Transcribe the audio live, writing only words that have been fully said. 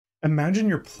Imagine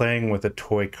you're playing with a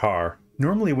toy car.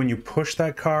 Normally when you push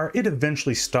that car, it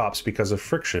eventually stops because of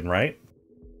friction, right?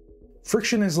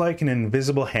 Friction is like an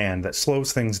invisible hand that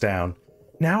slows things down.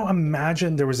 Now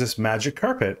imagine there was this magic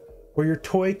carpet where your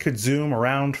toy could zoom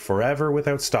around forever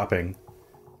without stopping.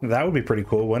 That would be pretty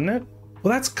cool, wouldn't it?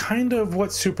 Well, that's kind of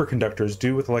what superconductors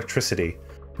do with electricity.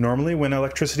 Normally when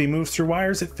electricity moves through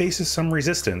wires, it faces some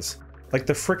resistance, like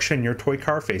the friction your toy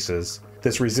car faces.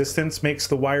 This resistance makes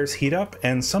the wires heat up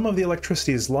and some of the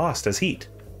electricity is lost as heat.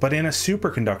 But in a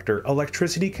superconductor,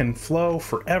 electricity can flow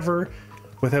forever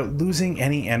without losing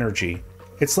any energy.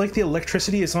 It's like the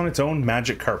electricity is on its own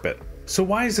magic carpet. So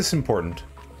why is this important?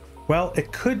 Well,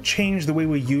 it could change the way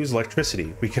we use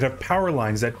electricity. We could have power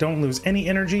lines that don't lose any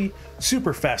energy,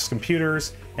 super fast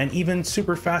computers, and even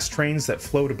super fast trains that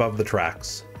float above the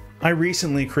tracks. I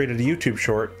recently created a YouTube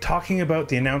short talking about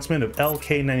the announcement of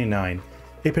LK-99,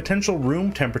 a potential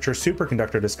room temperature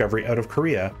superconductor discovery out of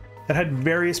Korea that had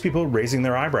various people raising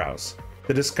their eyebrows.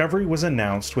 The discovery was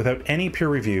announced without any peer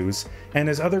reviews, and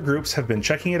as other groups have been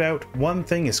checking it out, one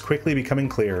thing is quickly becoming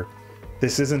clear.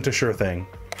 This isn't a sure thing.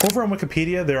 Over on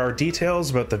Wikipedia, there are details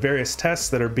about the various tests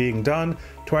that are being done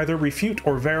to either refute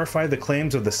or verify the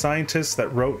claims of the scientists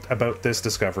that wrote about this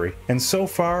discovery. And so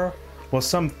far, while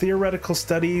some theoretical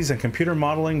studies and computer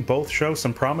modeling both show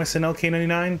some promise in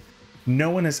LK-99,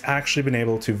 no one has actually been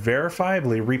able to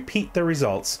verifiably repeat the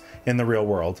results in the real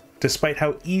world, despite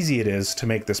how easy it is to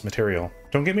make this material.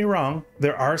 Don't get me wrong,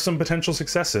 there are some potential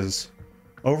successes.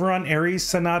 Over on Aries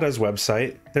Sanada's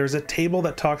website, there's a table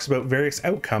that talks about various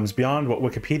outcomes beyond what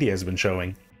Wikipedia has been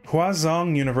showing.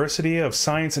 Hwazong University of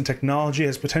Science and Technology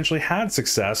has potentially had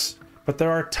success, but there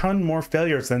are a ton more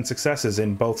failures than successes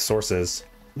in both sources.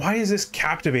 Why is this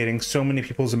captivating so many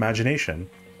people's imagination?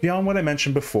 Beyond what I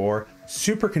mentioned before,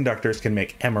 superconductors can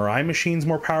make MRI machines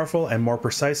more powerful and more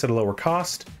precise at a lower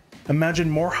cost. Imagine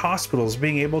more hospitals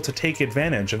being able to take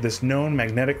advantage of this known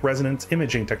magnetic resonance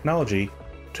imaging technology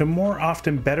to more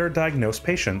often better diagnose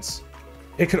patients.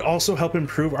 It could also help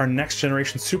improve our next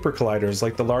generation super colliders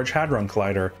like the Large Hadron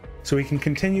Collider, so we can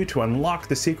continue to unlock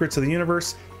the secrets of the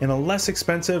universe in a less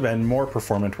expensive and more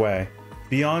performant way.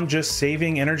 Beyond just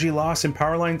saving energy loss in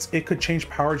power lines, it could change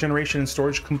power generation and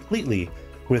storage completely,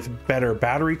 with better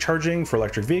battery charging for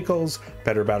electric vehicles,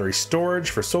 better battery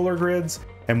storage for solar grids,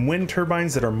 and wind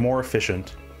turbines that are more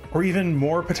efficient. Or even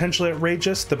more potentially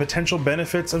outrageous, the potential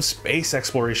benefits of space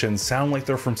exploration sound like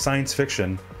they're from science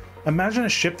fiction. Imagine a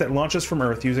ship that launches from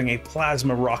Earth using a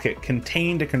plasma rocket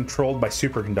contained and controlled by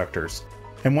superconductors.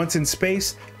 And once in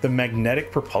space, the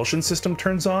magnetic propulsion system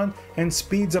turns on and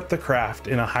speeds up the craft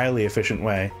in a highly efficient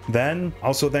way. Then,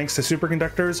 also thanks to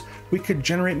superconductors, we could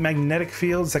generate magnetic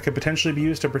fields that could potentially be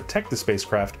used to protect the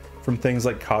spacecraft from things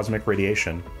like cosmic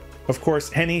radiation. Of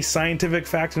course, any scientific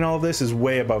fact in all of this is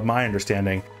way above my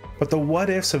understanding, but the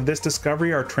what-ifs of this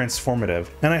discovery are transformative,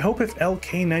 and I hope if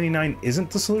LK-99 isn't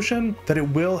the solution, that it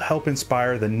will help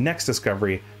inspire the next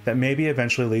discovery that maybe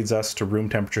eventually leads us to room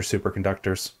temperature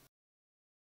superconductors.